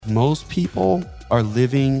Most people are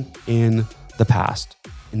living in the past,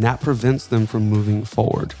 and that prevents them from moving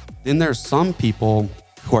forward. Then there's some people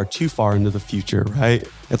who are too far into the future, right?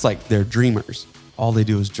 It's like they're dreamers. All they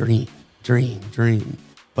do is dream.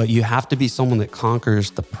 But you have to be someone that conquers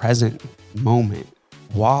the present moment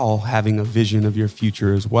while having a vision of your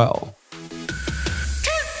future as well.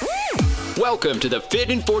 Welcome to the Fit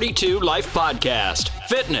in 42 Life Podcast.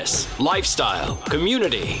 Fitness, lifestyle,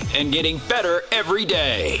 community, and getting better every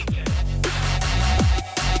day.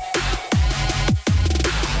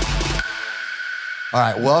 All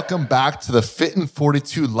right, welcome back to the Fit in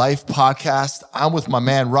 42 Life Podcast. I'm with my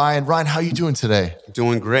man, Ryan. Ryan, how you doing today?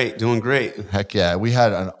 Doing great. Heck yeah. We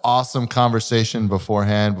had an awesome conversation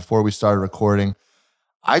beforehand, before we started recording.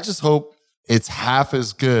 I just hope it's half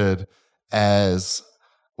as good as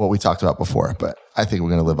what we talked about before, but I think we're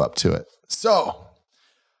going to live up to it. So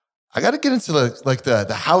I got to get into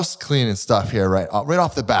the house cleaning stuff here right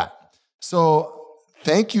off the bat. So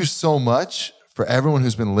thank you so much for everyone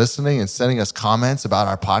who's been listening and sending us comments about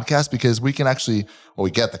our podcast, because we can actually, we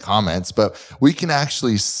get the comments, but we can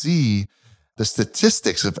actually see the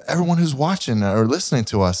statistics of everyone who's watching or listening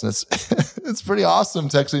to us. And it's pretty awesome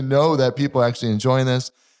to actually know that people are actually enjoying this.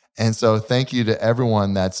 And so thank you to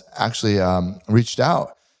everyone that's actually reached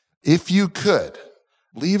out. If you could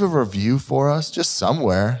leave a review for us just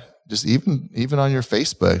somewhere, just even on your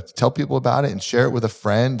Facebook, tell people about it and share it with a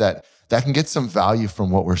friend that can get some value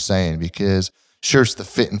from what we're saying, because sure, it's the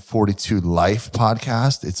Fit in 42 Life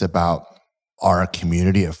podcast. It's about our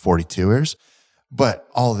community of 42ers, but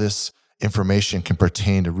all this information can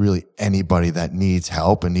pertain to really anybody that needs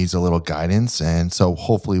help and needs a little guidance. And so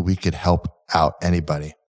hopefully we could help out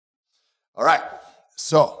anybody. All right.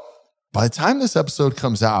 So by the time this episode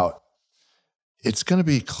comes out, it's going to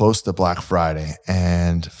be close to Black Friday.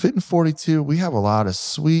 And Fit in 42, we have a lot of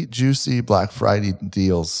sweet, juicy Black Friday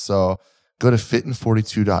deals. So go to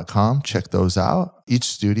fitin42.com, check those out. Each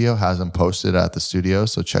studio has them posted at the studio,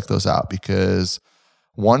 so check those out, because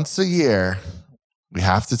once a year, we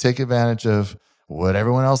have to take advantage of what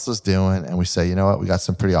everyone else is doing. And we say, you know what, we got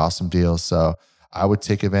some pretty awesome deals. So I would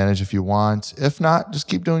take advantage if you want. If not, just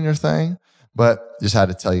keep doing your thing. But just had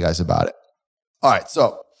to tell you guys about it. All right,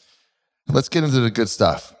 so let's get into the good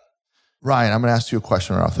stuff. Ryan, I'm going to ask you a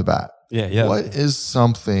question right off the bat. Yeah. What is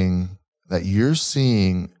something that you're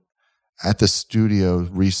seeing at the studio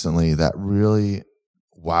recently that really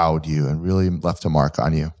wowed you and really left a mark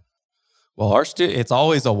on you? Well, it's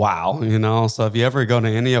always a wow, So if you ever go to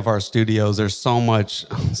any of our studios, there's so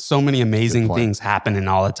many amazing things happening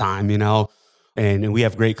all the time, And we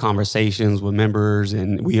have great conversations with members,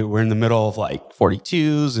 and we're in the middle of like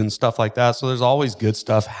 42s and stuff like that. So there's always good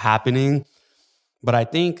stuff happening. But I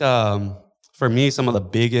think for me, some of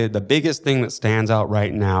the biggest thing that stands out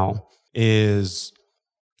right now is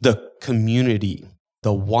the community,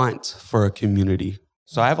 the want for a community.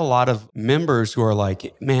 So I have a lot of members who are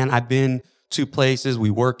like, man, I've been to places, we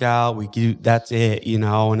work out, that's it,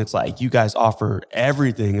 And it's like, you guys offer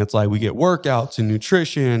everything. It's like we get workouts and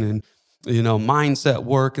nutrition and mindset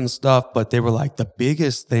work and stuff. But they were like, the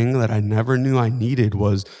biggest thing that I never knew I needed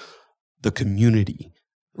was the community,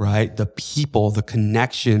 right? The people, the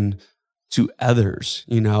connection to others,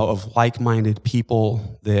 of like-minded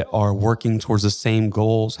people that are working towards the same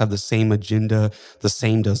goals, have the same agenda, the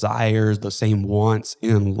same desires, the same wants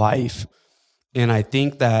in life. And I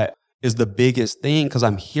think that is the biggest thing, because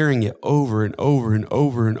I'm hearing it over and over and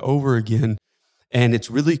over and over again. And it's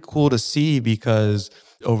really cool to see, because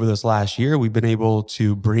over this last year, we've been able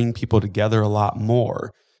to bring people together a lot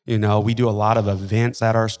more. We do a lot of events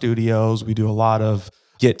at our studios. We do a lot of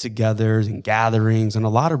get-togethers and gatherings and a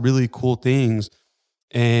lot of really cool things.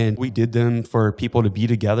 And we did them for people to be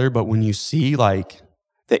together. But when you see like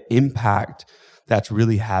the impact that's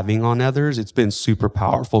really having on others, it's been super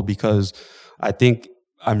powerful, because I think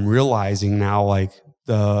I'm realizing now like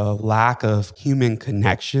the lack of human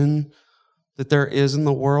connection that there is in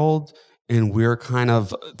the world. And we're kind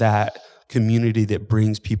of that community that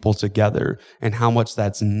brings people together, and how much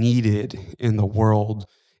that's needed in the world.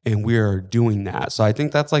 And we're doing that. So I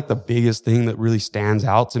think that's like the biggest thing that really stands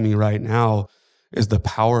out to me right now is the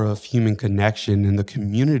power of human connection and the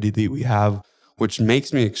community that we have, which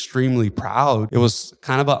makes me extremely proud. It was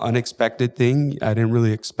kind of an unexpected thing. I didn't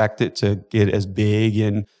really expect it to get as big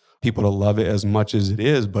and people to love it as much as it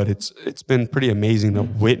is, but it's been pretty amazing to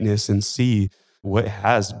witness and see what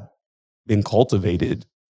has been cultivated.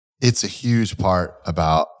 It's a huge part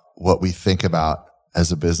about what we think about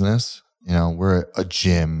as a business. We're a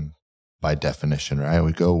gym by definition, right?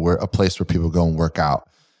 We're a place where people go and work out.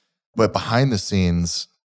 But behind the scenes,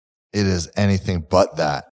 it is anything but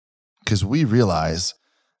that, because we realize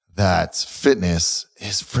that fitness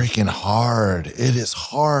is freaking hard. It is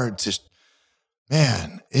hard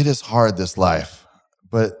it is hard, this life,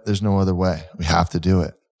 but there's no other way. We have to do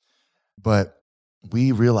it. But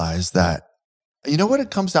we realize that, you know what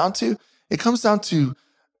it comes down to? It comes down to,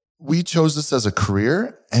 we chose this as a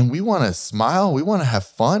career, and we want to smile, we want to have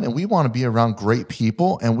fun, and we want to be around great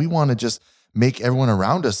people, and we want to just make everyone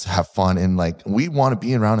around us have fun, and like, we want to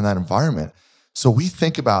be around in that environment. So we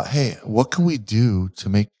think about, hey, what can we do to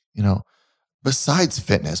make, besides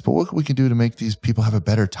fitness, but what we can do to make these people have a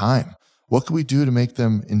better time? What can we do to make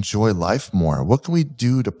them enjoy life more? What can we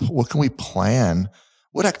plan?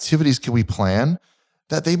 What activities can we plan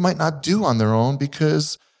that they might not do on their own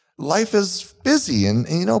because life is busy,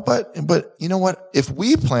 but you know what? If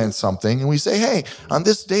we plan something and we say, hey, on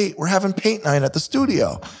this date, we're having paint night at the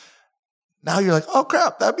studio. Now you're like, oh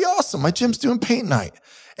crap, that'd be awesome. My gym's doing paint night.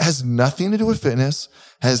 It has nothing to do with fitness.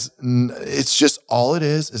 It's just, all it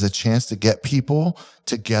is a chance to get people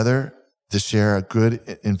together to share a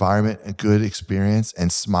good environment, a good experience,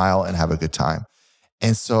 and smile and have a good time.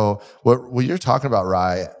 And so what you're talking about,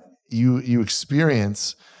 Rye, you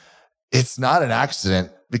experience, it's not an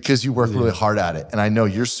accident, because you work really hard at it. And I know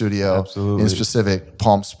your studio, absolutely, in specific,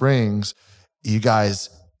 Palm Springs, you guys,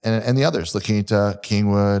 and the others, La Quinta,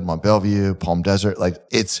 Kingwood, Mont Bellevue, Palm Desert, like,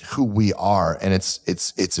 it's who we are. And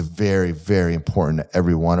it's very, very important to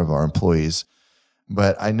every one of our employees.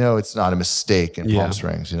 But I know it's not a mistake in Palm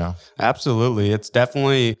Springs, Absolutely. It's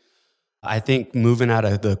definitely, I think, moving out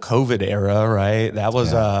of the COVID era, right? That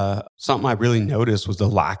was something I really noticed, was the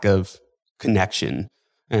lack of connection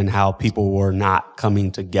and how people were not coming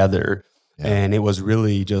together. Yeah. And it was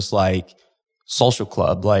really just like social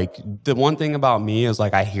club. Like, the one thing about me is,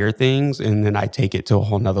 like, I hear things and then I take it to a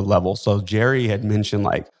whole nother level. So Jerry had mentioned,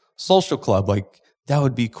 like, social club, like, that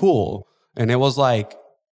would be cool. And it was like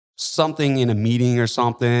something in a meeting or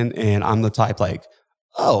something. And I'm the type, like,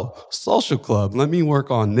 oh, social club, let me work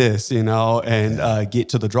on this, and get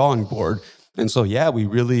to the drawing board. And so, we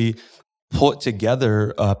really put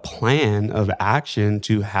together a plan of action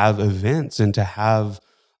to have events and to have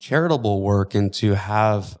charitable work and to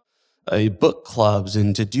have book clubs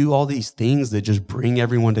and to do all these things that just bring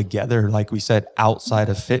everyone together, like we said, outside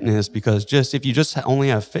of fitness. Because if you just only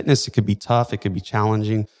have fitness, it could be tough, it could be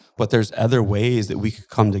challenging, but there's other ways that we could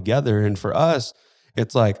come together. And for us,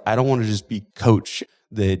 it's like, I don't want to just be coach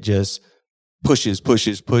that just pushes.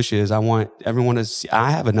 I want everyone to see,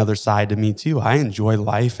 I have another side to me too. I enjoy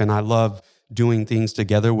life and I love doing things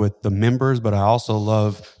together with the members, but I also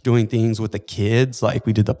love doing things with the kids. Like,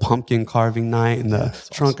 we did the pumpkin carving night and the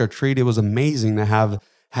trunk or treat. It was amazing to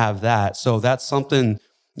have that. So that's something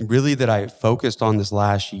really that I focused on this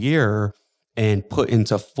last year and put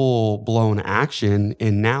into full blown action.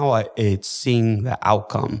 And now it's seeing the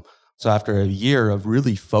outcome. So after a year of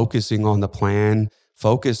really focusing on the plan,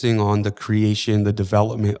 focusing on the creation, the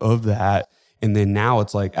development of that. And then now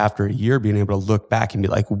it's like, after a year, being able to look back and be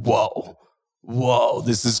like, whoa,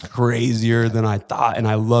 this is crazier than I thought. And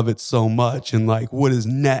I love it so much. And like, what is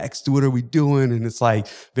next? What are we doing? And it's like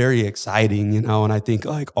very exciting, and I think,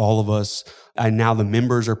 like, all of us, and now the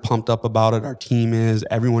members are pumped up about it. Our team is,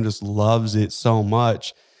 everyone just loves it so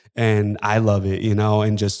much. And I love it,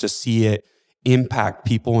 and just to see it impact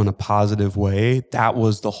people in a positive way. That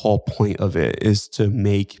was the whole point of it, is to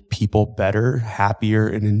make people better, happier,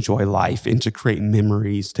 and enjoy life, and to create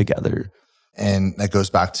memories together. And that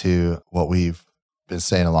goes back to what we've been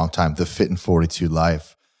saying a long time, the Fit in 42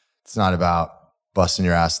 life. It's not about busting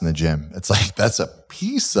your ass in the gym. It's like, that's a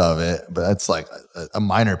piece of it, but that's like a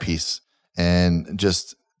minor piece. And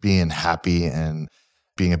just being happy and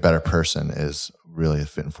being a better person is really a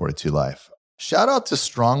Fit in 42 life. Shout out to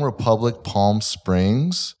Strong Republic Palm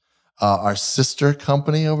Springs, our sister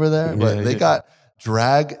company over there. But they got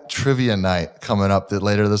drag trivia night coming up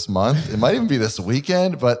later this month. It might even be this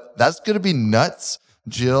weekend, but that's going to be nuts.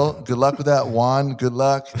 Jill, good luck with that. Juan, good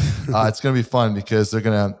luck. It's going to be fun because they're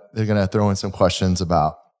going to throw in some questions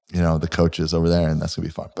about, the coaches over there, and that's going to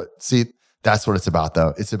be fun. But see, that's what it's about,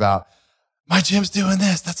 though. It's about, my gym's doing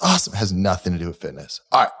this. That's awesome. It has nothing to do with fitness.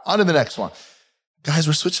 All right, on to the next one. Guys,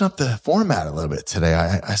 we're switching up the format a little bit today.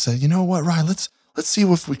 I said, you know what, Ryan, let's see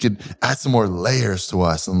if we could add some more layers to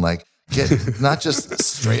us and like get not just a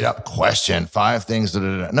straight up question, 5 things.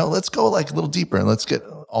 No, let's go like a little deeper and let's get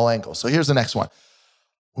all angles. So here's the next one.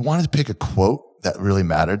 We wanted to pick a quote that really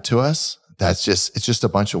mattered to us. It's just a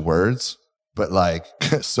bunch of words, but like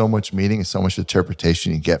so much meaning and so much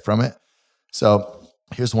interpretation you get from it. So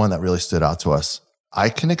here's one that really stood out to us. I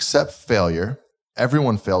can accept failure.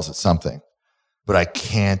 Everyone fails at something. But I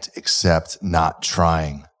can't accept not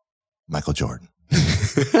trying. Michael Jordan.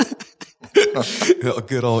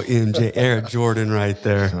 Good old MJ, Air Jordan right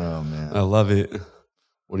there. Oh, man. I love it.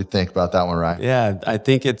 What do you think about that one, Ryan? Yeah, I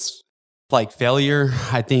think it's like failure.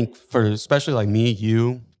 I think for especially like me,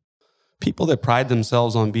 you, people that pride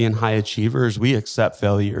themselves on being high achievers, we accept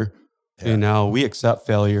failure. Yeah. We accept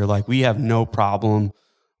failure. Like we have no problem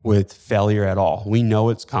with failure at all. We know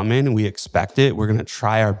it's coming. We expect it. We're going to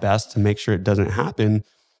try our best to make sure it doesn't happen.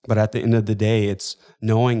 But at the end of the day, it's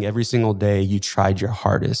knowing every single day you tried your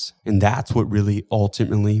hardest. And that's what really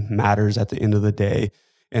ultimately matters at the end of the day.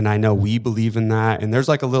 And I know we believe in that. And there's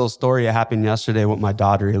like a little story that happened yesterday with my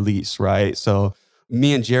daughter, Elise, right? So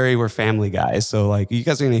me and Jerry were family guys. So like you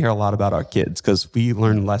guys are going to hear a lot about our kids because we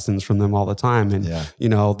learn lessons from them all the time. And,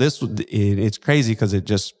 it's crazy because it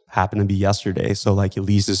just happened to be yesterday. So like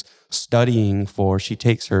Elise is studying she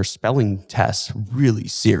takes her spelling tests really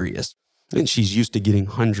serious. And she's used to getting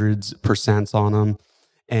hundreds % on them.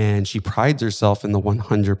 And she prides herself in the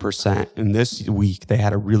 100%. And this week, they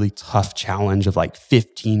had a really tough challenge of like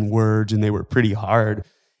 15 words, and they were pretty hard.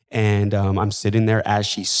 And I'm sitting there as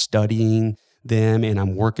she's studying them, and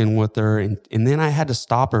I'm working with her. And then I had to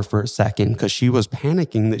stop her for a second because she was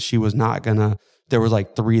panicking that she was not going to, there was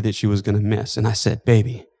like 3 that she was going to miss. And I said,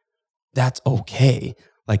 baby, that's okay.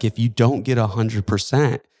 Like if you don't get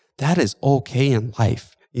 100%, that is okay in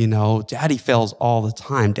life. Daddy fails all the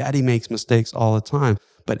time. Daddy makes mistakes all the time.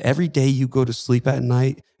 But every day you go to sleep at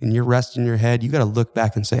night and you're resting your head, you got to look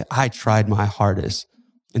back and say, I tried my hardest,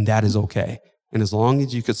 and that is okay. And as long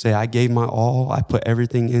as you could say, I gave my all, I put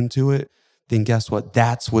everything into it, then guess what?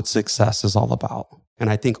 That's what success is all about.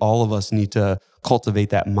 And I think all of us need to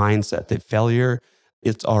cultivate that mindset that failure,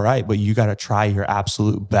 it's all right, but you got to try your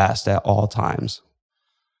absolute best at all times.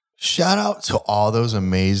 Shout out to all those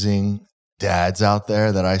amazing dads out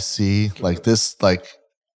there that I see like this, like,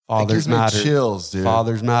 Fathers matter. Chills, dude.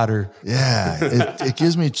 Fathers matter. Yeah, it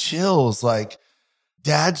gives me chills. Like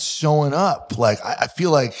dads showing up. Like I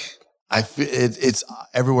feel like it's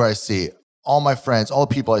everywhere I see. All my friends, all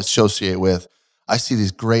the people I associate with, I see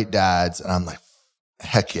these great dads, and I'm like,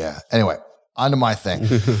 heck yeah. Anyway, on to my thing.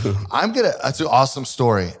 That's an awesome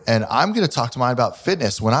story, and I'm gonna talk to mine about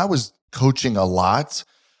fitness. When I was coaching a lot,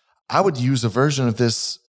 I would use a version of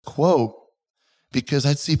this quote. Because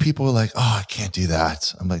I'd see people like, oh, I can't do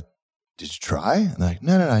that. I'm like, did you try? And they're like,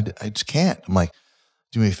 no, I just can't. I'm like,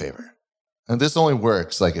 do me a favor. And this only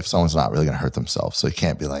works like if someone's not really going to hurt themselves. So you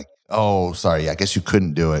can't be like, oh, sorry, I guess you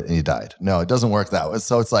couldn't do it and you died. No, it doesn't work that way.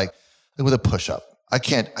 So it's like with a push-up. I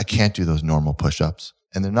can't do those normal push-ups.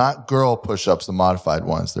 And they're not girl push-ups, the modified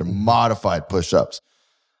ones. They're modified push-ups.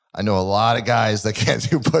 I know a lot of guys that can't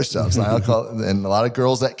do push-ups. And a lot of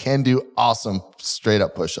girls that can do awesome straight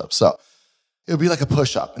up push-ups. So it would be like a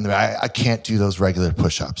push-up. And I can't do those regular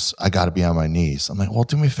push-ups. I got to be on my knees. I'm like, well,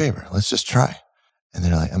 do me a favor. Let's just try. And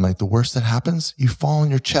they're like, I'm like, the worst that happens, you fall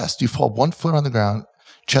on your chest. You fall 1 foot on the ground,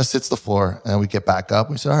 chest hits the floor, and then we get back up.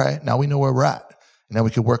 We say, all right, now we know where we're at. And then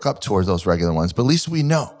we can work up towards those regular ones. But at least we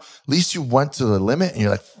know. At least you went to the limit, and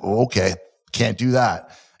you're like, oh, okay, can't do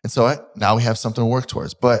that. And so now we have something to work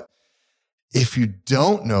towards. But if you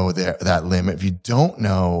don't know that limit, if you don't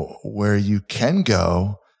know where you can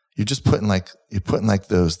go, you're just putting like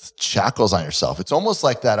those shackles on yourself. It's almost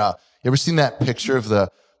like that. You ever seen that picture of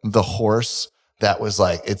the horse that was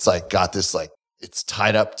like, it's like got this like, it's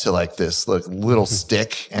tied up to like this like little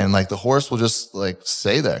stick, and like the horse will just like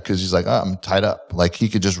stay there because he's like, oh, I'm tied up. Like he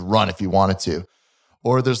could just run if he wanted to.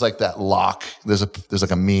 Or there's like that lock. There's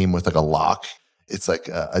like a meme with like a lock. It's like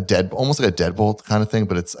almost like a deadbolt kind of thing,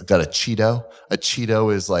 but it's got a Cheeto. A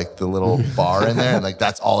Cheeto is like the little bar in there, and like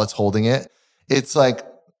that's all that's holding it. It's like,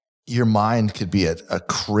 your mind could be a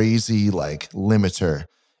crazy like limiter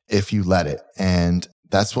if you let it. And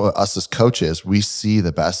that's what us as coaches, we see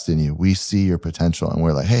the best in you. We see your potential, and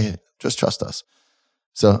we're like, hey, just trust us.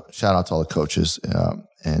 So shout out to all the coaches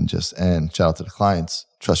and shout out to the clients.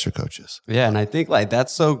 Trust your coaches. Yeah. And I think like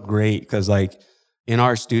that's so great because like in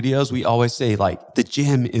our studios, we always say like the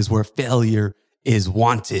gym is where failure is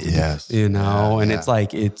wanted. Yes. And it's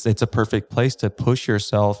like, it's a perfect place to push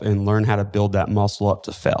yourself and learn how to build that muscle up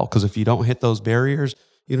to fail. Because if you don't hit those barriers,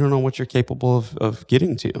 you don't know what you're capable of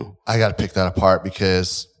getting to. I got to pick that apart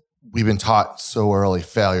because we've been taught so early,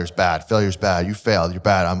 failure's bad. Failure's bad. You failed. You're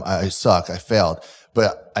bad. I suck. I failed.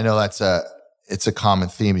 But I know it's a common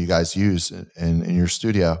theme you guys use in your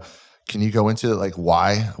studio. Can you go into like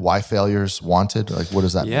why failure's wanted? Like what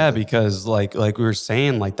does that mean? Yeah, because like we were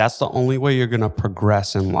saying, like that's the only way you're gonna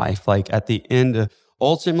progress in life. Like at the end,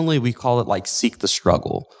 ultimately we call it like seek the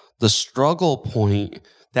struggle. The struggle point,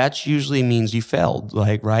 that usually means you failed,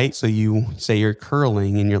 like, right? So you say you're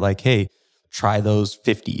curling and you're like, hey, try those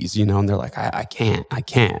 50s, and they're like, I can't.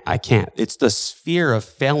 It's the fear of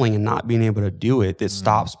failing and not being able to do it that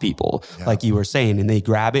stops people, like you were saying, and they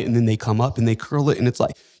grab it and then they come up and they curl it and it's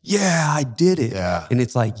like, yeah, I did it. Yeah. And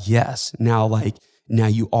it's like, yes, now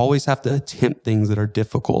you always have to attempt things that are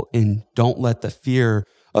difficult, and don't let the fear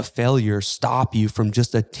of failure stop you from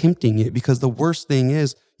just attempting it, because the worst thing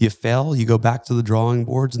is you fail, you go back to the drawing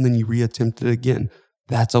boards and then you reattempt it again.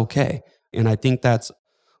 That's okay. And I think that's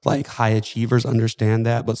like high achievers understand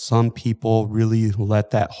that, but some people really let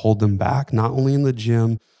that hold them back, not only in the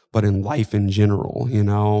gym, but in life in general,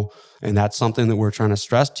 and that's something that we're trying to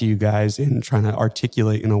stress to you guys and trying to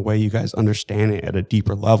articulate in a way you guys understand it at a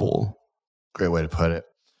deeper level. Great way to put it.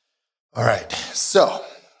 All right. So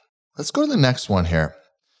let's go to the next one here.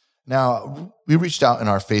 Now, we reached out in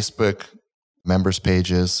our Facebook members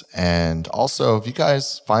pages, and also if you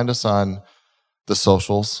guys find us on the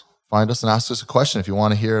socials, find us and ask us a question if you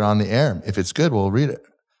want to hear it on the air. If it's good, we'll read it.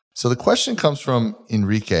 So the question comes from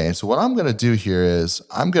Enrique. And so what I'm going to do here is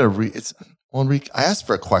I'm going to read Enrique, I asked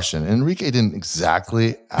for a question. Enrique didn't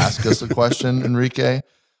exactly ask us a question, Enrique,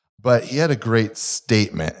 but he had a great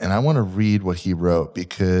statement. And I want to read what he wrote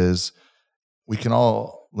because we can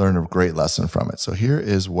all learn a great lesson from it. So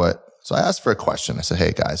so I asked for a question. I said,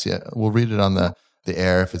 hey guys, we'll read it on the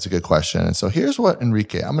air if it's a good question. And so here's what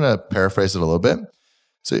Enrique, I'm going to paraphrase it a little bit.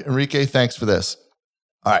 So Enrique, thanks for this.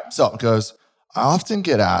 All right, so it goes, I often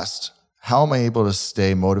get asked, how am I able to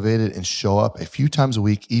stay motivated and show up a few times a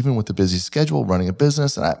week, even with the busy schedule, running a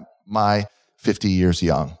business, and I'm 56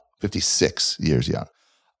 years young.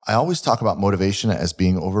 I always talk about motivation as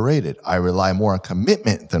being overrated. I rely more on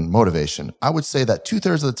commitment than motivation. I would say that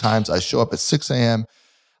 2/3 of the times I show up at 6 a.m.,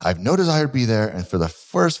 I have no desire to be there, and for the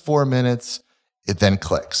first 4 minutes, it then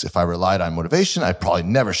clicks. If I relied on motivation, I'd probably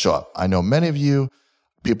never show up. I know many of you,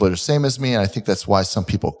 people are the same as me, and I think that's why some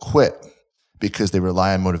people quit, because they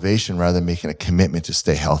rely on motivation rather than making a commitment to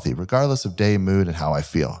stay healthy, regardless of day, mood, and how I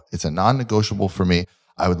feel. It's a non-negotiable for me.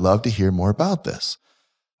 I would love to hear more about this.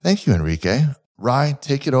 Thank you, Enrique. Rye,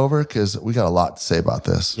 take it over because we got a lot to say about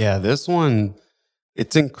this. Yeah, this one,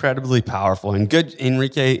 it's incredibly powerful and good.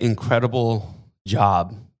 Enrique, incredible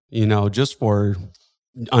job, just for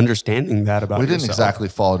understanding that about yourself. We didn't exactly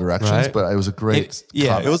follow directions, right? But it was a great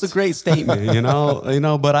comment. It was a great statement,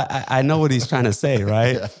 but I know what he's trying to say,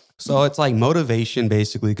 right? Yeah. So it's like motivation,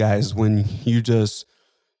 basically, guys, when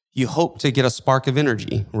you hope to get a spark of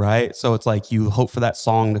energy, right? So it's like you hope for that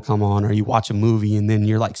song to come on, or you watch a movie and then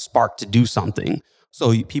you're like sparked to do something.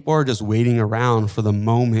 So people are just waiting around for the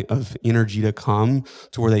moment of energy to come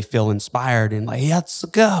to where they feel inspired and like, let's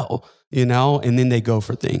go, and then they go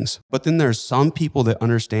for things. But then there's some people that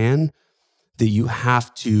understand that you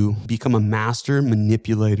have to become a master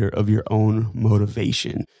manipulator of your own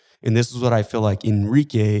motivation. And this is what I feel like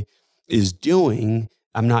Enrique is doing.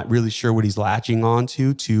 I'm not really sure what he's latching on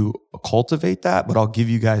to cultivate that, but I'll give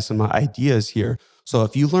you guys some ideas here. So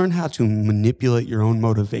if you learn how to manipulate your own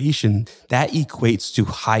motivation, that equates to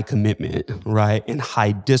high commitment, right? And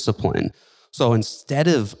high discipline. So instead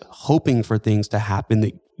of hoping for things to happen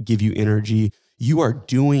that give you energy, you are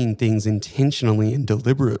doing things intentionally and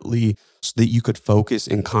deliberately so that you could focus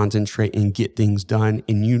and concentrate and get things done.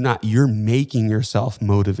 And you're making yourself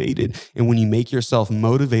motivated. And when you make yourself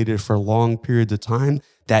motivated for long periods of time,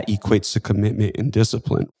 that equates to commitment and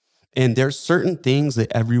discipline. And there's certain things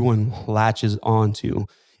that everyone latches onto.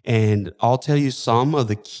 And I'll tell you some of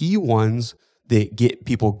the key ones that get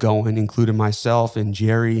people going, including myself and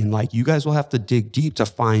Jerry. And like, you guys will have to dig deep to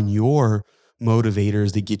find your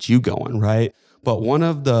motivators that get you going, right? But one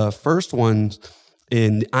of the first ones,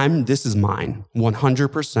 and this is mine,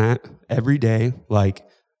 100% every day. Like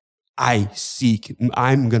I'm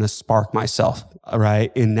going to spark myself,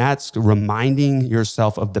 right? And that's reminding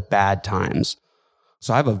yourself of the bad times.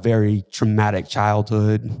 So I have a very traumatic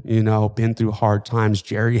childhood, been through hard times.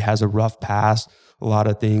 Jerry has a rough past, a lot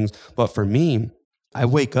of things. But for me, I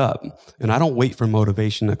wake up and I don't wait for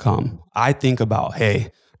motivation to come. I think about,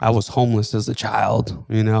 hey, I was homeless as a child.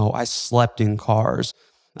 I slept in cars.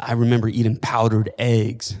 I remember eating powdered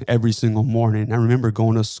eggs every single morning. I remember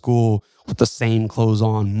going to school with the same clothes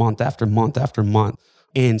on month after month after month.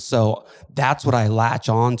 And so that's what I latch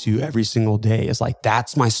on to every single day. It's like,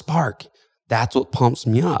 that's my spark. That's what pumps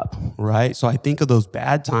me up, right? So I think of those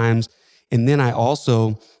bad times. And then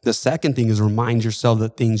the second thing is remind yourself the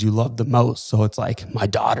things you love the most. So it's like my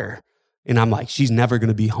daughter. And I'm like, she's never going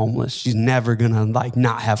to be homeless. She's never going to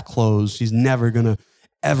not have clothes. She's never going to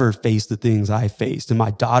ever face the things I faced. And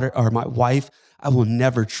my daughter or my wife, I will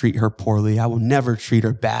never treat her poorly. I will never treat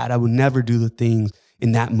her bad. I will never do the things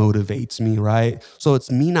And that motivates me, right? So it's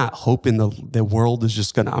me not hoping the world is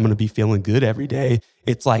just I'm going to be feeling good every day.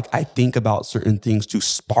 It's like I think about certain things to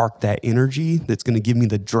spark that energy that's going to give me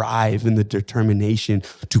the drive and the determination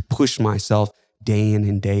to push myself day in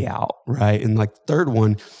and day out, right? And like the third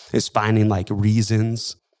one is finding like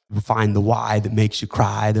reasons, find the why that makes you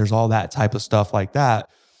cry. There's all that type of stuff like that.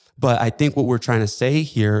 But I think what we're trying to say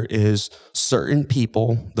here is certain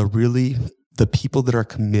people, the people that are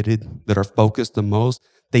committed, that are focused the most,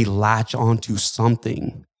 they latch onto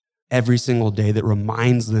something every single day that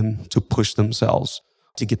reminds them to push themselves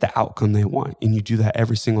to get the outcome they want. And you do that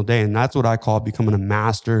every single day. And that's what I call becoming a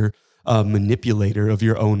master manipulator of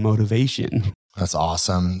your own motivation. That's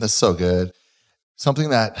awesome. That's so good.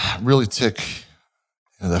 Something that really took,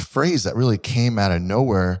 the phrase that really came out of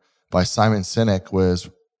nowhere by Simon Sinek was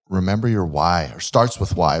remember your why, or starts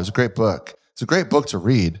with why. It was a great book. It's a great book to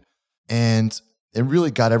read. And it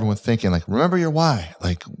really got everyone thinking, like, remember your why.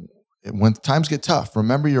 Like, when times get tough,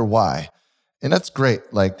 remember your why. And that's great.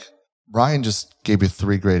 Like, Ryan just gave you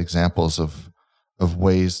 3 great examples of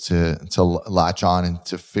ways to latch on and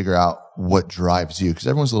to figure out what drives you, because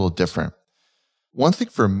everyone's a little different. One thing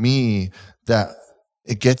for me that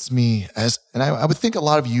it gets me and I would think a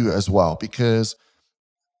lot of you as well, because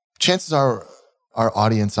chances are our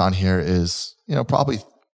audience on here is, probably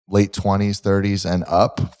late 20s, 30s and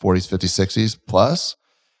up, 40s, 50s, 60s plus.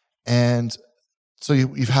 And so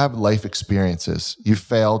you've had life experiences. You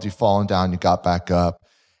failed, you've fallen down, you got back up.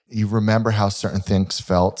 You remember how certain things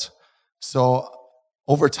felt. So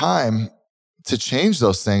over time, to change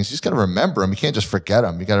those things, you just got to remember them. You can't just forget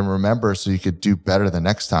them. You got to remember so you could do better the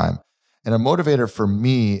next time. And a motivator for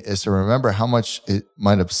me is to remember how much it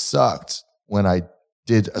might have sucked when I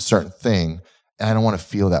did a certain thing, and I don't want to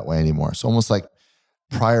feel that way anymore. So almost like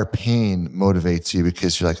prior pain motivates you,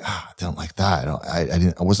 because you're like, I don't like that.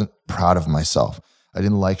 I wasn't proud of myself. I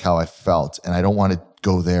didn't like how I felt, and I don't want to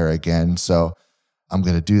go there again. So I'm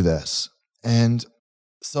going to do this. And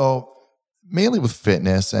so mainly with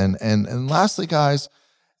fitness. And lastly, guys,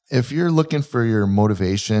 if you're looking for your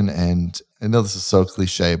motivation, and I know this is so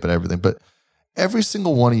cliche, but every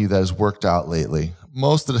single one of you that has worked out lately,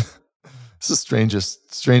 this is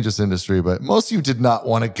strangest industry, but most of you did not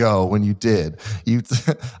want to go when you did.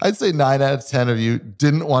 I'd say 9 out of 10 of you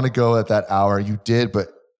didn't want to go at that hour. You did, but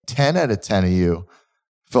 10 out of 10 of you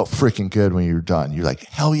felt freaking good when you were done. You're like,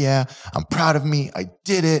 hell yeah, I'm proud of me. I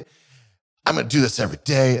did it. I'm going to do this every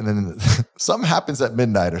day. And then something happens at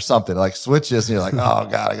midnight or something, like switches, and you're like, oh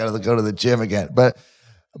God, I got to go to the gym again. But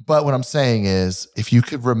what I'm saying is, if you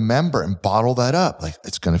could remember and bottle that up, like,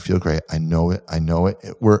 it's going to feel great. I know it.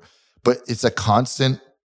 But it's a constant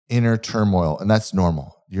inner turmoil, and that's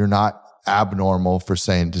normal. You're not abnormal for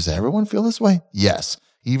saying, does everyone feel this way? Yes.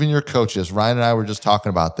 Even your coaches. Ryan and I were just talking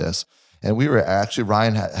about this. And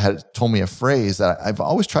Ryan had told me a phrase that I've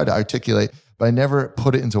always tried to articulate, but I never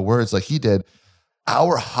put it into words like he did.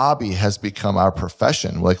 Our hobby has become our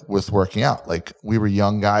profession, like with working out. Like, we were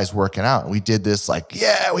young guys working out, and we did this, like,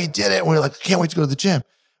 yeah, we did it. And we were like, I can't wait to go to the gym.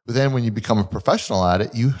 But then when you become a professional at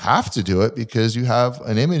it, you have to do it because you have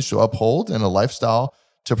an image to uphold and a lifestyle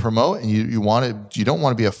to promote. And you don't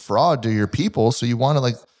want to be a fraud to your people. So you want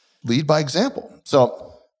to lead by example.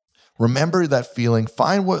 So remember that feeling,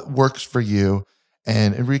 find what works for you.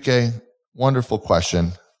 And Enrique, wonderful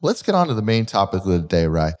question. Let's get on to the main topic of the day,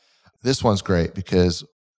 right? This one's great because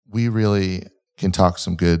we really can talk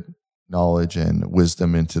some good knowledge and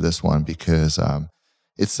wisdom into this one, because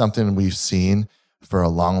it's something we've seen for a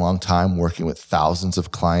long, long time, working with thousands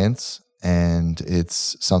of clients. And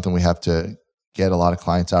it's something we have to get a lot of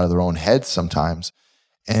clients out of their own heads sometimes.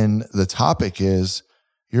 And the topic is,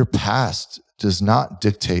 your past does not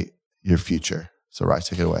dictate your future. So, Ryan,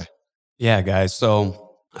 take it away. Yeah, guys.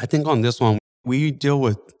 So I think on this one, we deal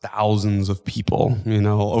with thousands of people.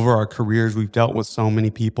 Over our careers, we've dealt with so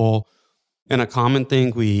many people. And a common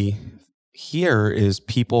thing we hear is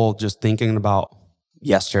people just thinking about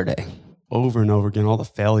yesterday over and over again, all the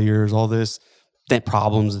failures, all the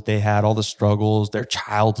problems that they had, all the struggles, their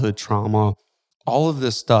childhood trauma, all of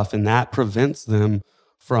this stuff. And that prevents them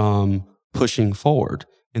from pushing forward.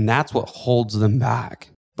 And that's what holds them back.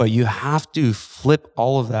 But you have to flip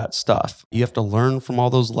all of that stuff. You have to learn from all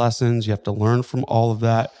those lessons. You have to learn from all of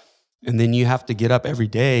that. And then you have to get up every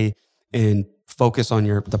day and focus on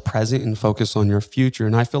the present and focus on your future.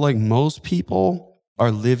 And I feel like most people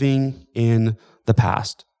are living in the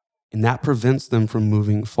past, and that prevents them from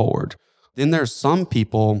moving forward. Then there's some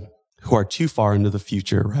people who are too far into the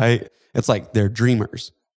future, right? It's like they're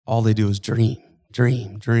dreamers. All they do is dream,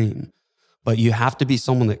 dream, dream. But you have to be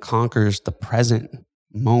someone that conquers the present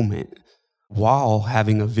moment. while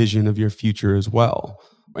having a vision of your future as well.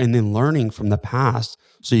 And then learning from the past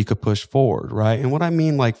so you could push forward, right? And what I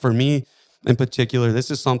mean, like for me in particular, this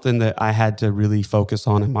is something that I had to really focus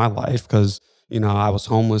on in my life because, you know, I was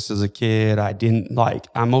homeless as a kid.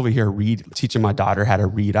 I'm over here teaching my daughter how to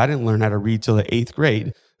read. I didn't learn how to read till the 8th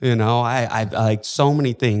grade. You know, I like so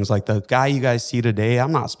many things. Like the guy you guys see today,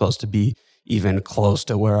 I'm not supposed to be even close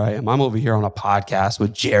to where I am. I'm over here on a podcast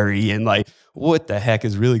with Jerry and like, what the heck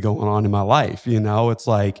is really going on in my life? You know, it's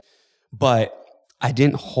like, but I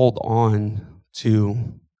didn't hold on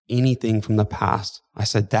to anything from the past. I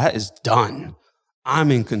said, that is done.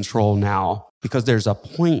 I'm in control now, because there's a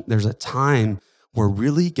point, there's a time where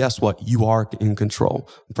really, guess what? You are in control.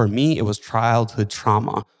 For me, it was childhood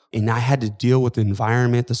trauma. And I had to deal with the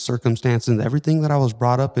environment, the circumstances, everything that I was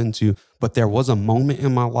brought up into. But there was a moment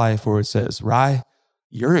in my life where it says, Rye,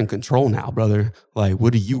 you're in control now, brother. Like,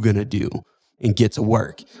 what are you going to do? And get to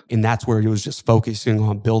work. And that's where it was just focusing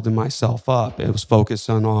on building myself up. It was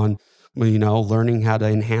focusing on, you know, learning how to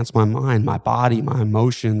enhance my mind, my body, my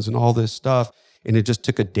emotions, and all this stuff. And it just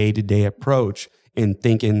took a day-to-day approach in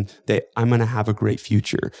thinking that I'm going to have a great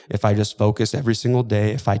future. If I just focus every single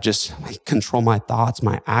day, if I just control my thoughts,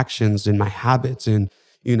 my actions, and my habits, and,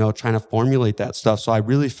 you know, trying to formulate that stuff. So I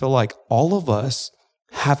really feel like all of us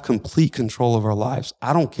have complete control of our lives.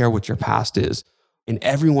 I don't care what your past is. And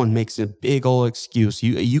everyone makes a big old excuse.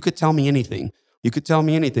 You could tell me anything. You could tell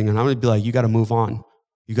me anything. And I'm going to be like, you got to move on.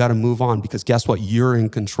 You got to move on, because guess what? You're in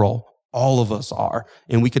control. All of us are.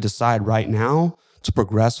 And we could decide right now to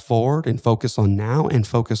progress forward and focus on now and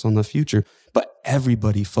focus on the future. But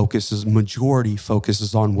majority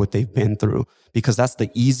focuses on what they've been through, because that's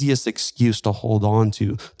the easiest excuse to hold on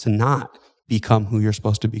to not become who you're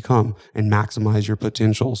supposed to become and maximize your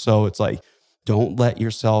potential. So it's like, don't let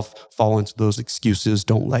yourself fall into those excuses.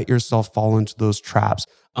 Don't let yourself fall into those traps.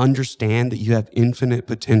 Understand that you have infinite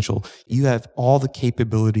potential. You have all the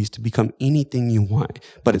capabilities to become anything you want,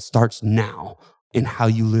 but it starts now in how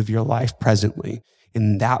you live your life presently.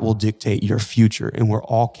 And that will dictate your future. And we're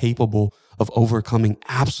all capable of overcoming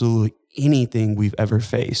absolutely anything we've ever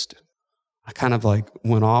faced. I kind of like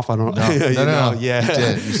went off. I don't know. No. Yeah. You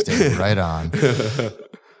did. You stayed right on.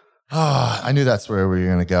 I knew that's where we were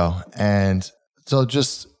going to go. And so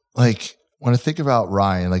just like, when I think about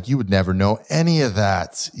Ryan, like you would never know any of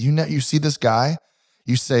that. You see this guy,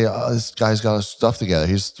 you say, oh, this guy's got his stuff together.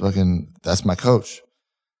 That's my coach.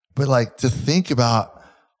 But like to think about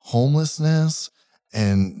homelessness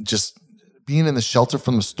and just being in the shelter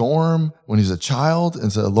from the storm when he's a child, and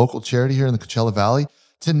it's a local charity here in the Coachella Valley,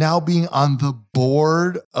 to now being on the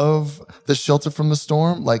board of the shelter from the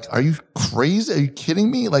storm. Like, are you crazy? Are you kidding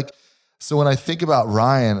me? Like, so when I think about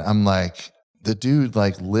Ryan, I'm like, the dude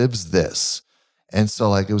like lives this. And so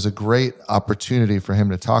like, it was a great opportunity for him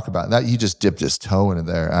to talk about that. He just dipped his toe into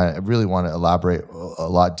there. I really want to elaborate a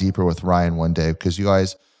lot deeper with Ryan one day, because you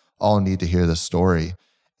guys all need to hear this story.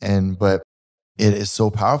 But it is so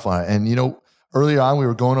powerful. And, you know, earlier on we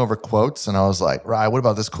were going over quotes and I was like, Ryan, what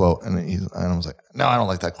about this quote? And I was like, no, I don't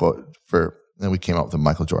like that quote. Then we came up with the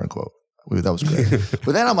Michael Jordan quote. That was great.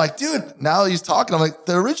 But then I'm like, dude, now he's talking. I'm like,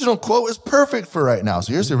 the original quote is perfect for right now.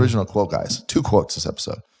 So here's the original quote, guys. 2 quotes this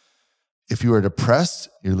episode. If you are depressed,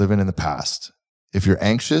 you're living in the past. If you're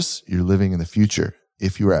anxious, you're living in the future.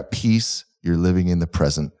 If you are at peace, you're living in the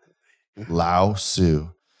present. Lao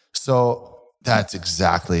Tzu. So that's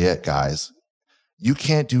exactly it, guys. You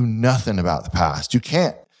can't do nothing about the past. You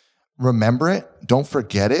can't remember it. Don't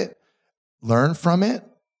forget it. Learn from it.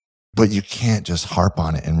 But you can't just harp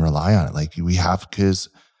on it and rely on it. Like we have, because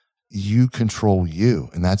you control you,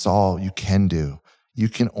 and that's all you can do. You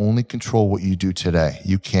can only control what you do today.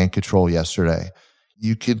 You can't control yesterday.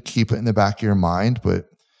 You could keep it in the back of your mind, but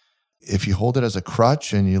if you hold it as a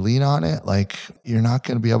crutch and you lean on it, like you're not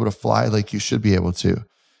going to be able to fly like you should be able to.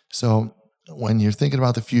 So when you're thinking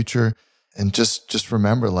about the future, and just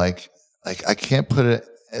remember, like I can't put it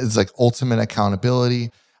as like ultimate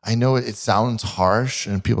accountability. I know it sounds harsh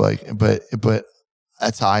and people like, but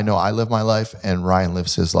that's how I know I live my life and Ryan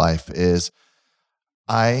lives his life. Is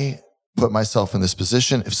I put myself in this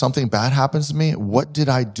position. If something bad happens to me, what did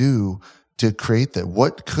I do to create that?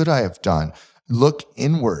 What could I have done? Look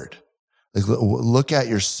inward. Like look at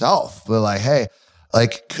yourself. But like, hey,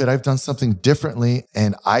 like could I have done something differently?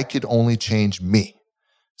 And I could only change me.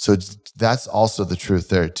 So that's also the truth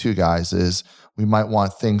there too, guys, is we might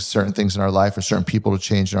want certain things in our life or certain people to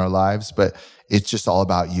change in our lives, but it's just all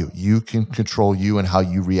about you. You can control you and how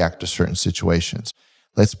you react to certain situations.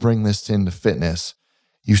 Let's bring this into fitness.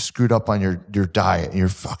 You screwed up on your diet and you're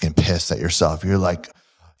fucking pissed at yourself. You're like,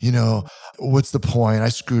 you know, what's the point? I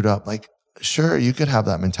screwed up. Like, sure, you could have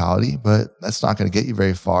that mentality, but that's not going to get you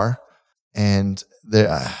very far. And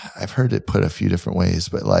I've heard it put a few different ways,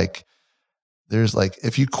 but like, there's like,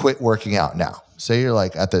 if you quit working out now, say you're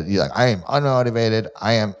like you're like, I am unmotivated.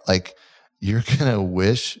 I am like, you're going to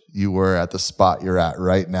wish you were at the spot you're at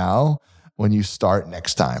right now when you start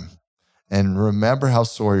next time. And remember how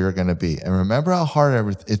sore you're going to be. And remember how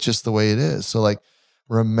hard it's just the way it is. So like,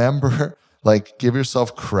 remember, like, give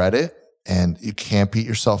yourself credit, and you can't beat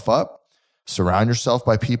yourself up. Surround yourself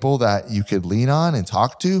by people that you could lean on and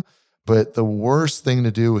talk to. But the worst thing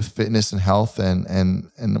to do with fitness and health, and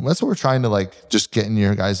that's what we're trying to like just get in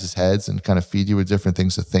your guys' heads and kind of feed you with different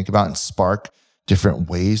things to think about and spark different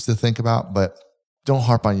ways to think about. But don't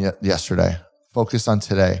harp on yesterday. Focus on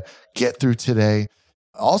today. Get through today.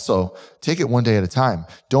 Also, take it one day at a time.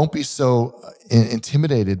 Don't be so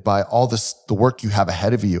intimidated by all the work you have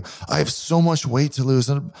ahead of you. I have so much weight to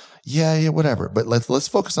lose. Yeah, whatever. But let's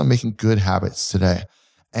focus on making good habits today.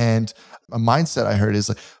 And a mindset I heard is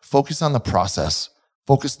like, focus on the process.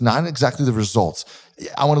 Focus not exactly the results.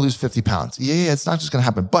 I want to lose 50 pounds. Yeah, it's not just going to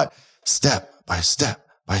happen, but step by step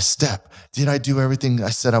by step. Did I do everything I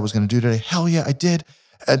said I was going to do today? Hell yeah, I did.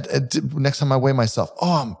 Next time I weigh myself,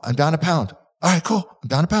 I'm down a pound. All right, cool. I'm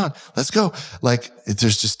down a pound. Let's go. Like,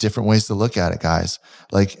 there's just different ways to look at it, guys.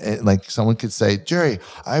 Like someone could say, Jerry,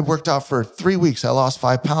 I worked out for 3 weeks. I lost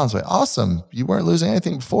 5 pounds. Like, awesome. You weren't losing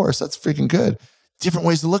anything before, so that's freaking good. Different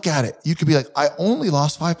ways to look at it. You could be like, I only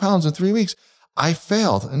lost 5 pounds in 3 weeks. I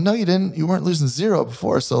failed. And no, you didn't. You weren't losing 0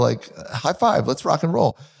 before. So like, high five. Let's rock and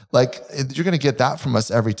roll. Like, you're going to get that from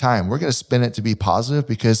us every time. We're going to spin it to be positive,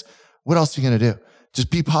 because what else are you going to do?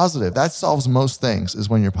 Just be positive. That solves most things, is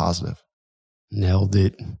when you're positive. Nailed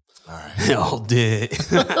it. All right. Nailed it.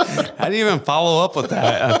 How do you even follow up with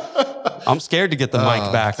that? I'm scared to get the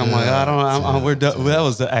mic back. I'm like, I don't. We're done. That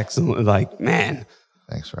was excellent. Like, man.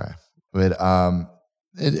 Thanks, Ryan. But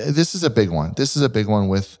this is a big one. This is a big one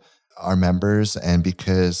with our members, and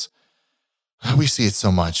because we see it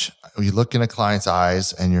so much. You look in a client's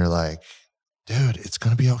eyes, and you're like, dude, it's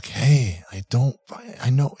going to be okay. I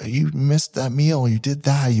know you missed that meal. You did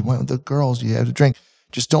that. You went with the girls. You had a drink.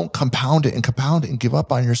 Just don't compound it and give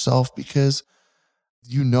up on yourself, because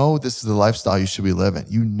you know this is the lifestyle you should be living.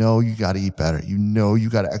 You know you got to eat better. You know you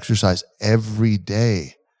got to exercise every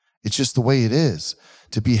day. It's just the way it is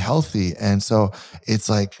to be healthy. And so it's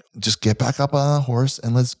like, just get back up on the horse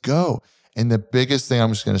and let's go. And the biggest thing,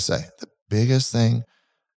 I'm just going to say, the biggest thing,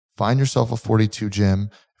 find yourself a 42 gym.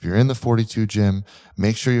 If you're in the 42 gym,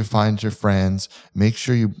 make sure you find your friends. Make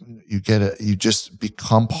sure you just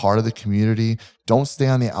become part of the community. Don't stay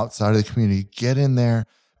on the outside of the community. Get in there,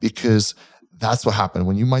 because that's what happened.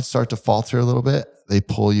 When you might start to falter a little bit, they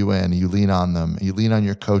pull you in. You lean on them. You lean on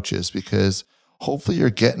your coaches, because hopefully you're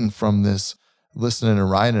getting from this, listening to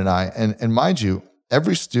Ryan and I. And mind you,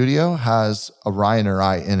 every studio has a Ryan or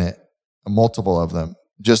I in it, multiple of them,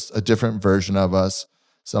 just a different version of us.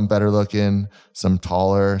 Some better looking, some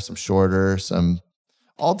taller, some shorter, some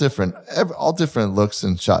all different looks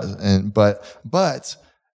and shots. But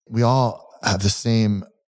we all have the same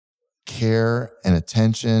care and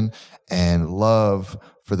attention and love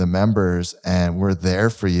for the members, and we're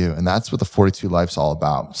there for you. And that's what the 42 Life's all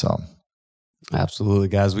about. So, absolutely,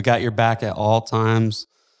 guys, we got your back at all times.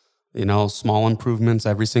 You know, small improvements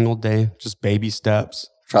every single day, just baby steps.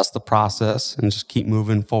 Trust the process and just keep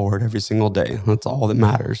moving forward every single day. That's all that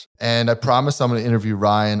matters. And I promise I'm going to interview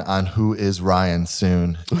Ryan on Who is Ryan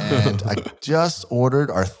soon. And I just ordered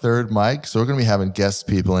our 3rd mic. So we're going to be having guest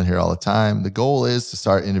people in here all the time. The goal is to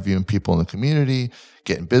start interviewing people in the community,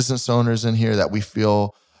 getting business owners in here that we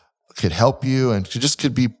feel could help you and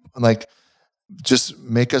could be like, just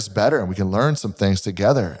make us better, and we can learn some things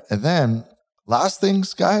together. And then last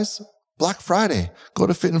things, guys, Black Friday, go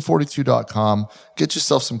to fit42.com, get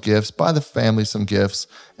yourself some gifts, buy the family some gifts,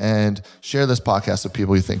 and share this podcast with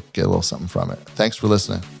people you think get a little something from it. Thanks for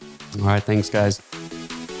listening. All right. Thanks, guys.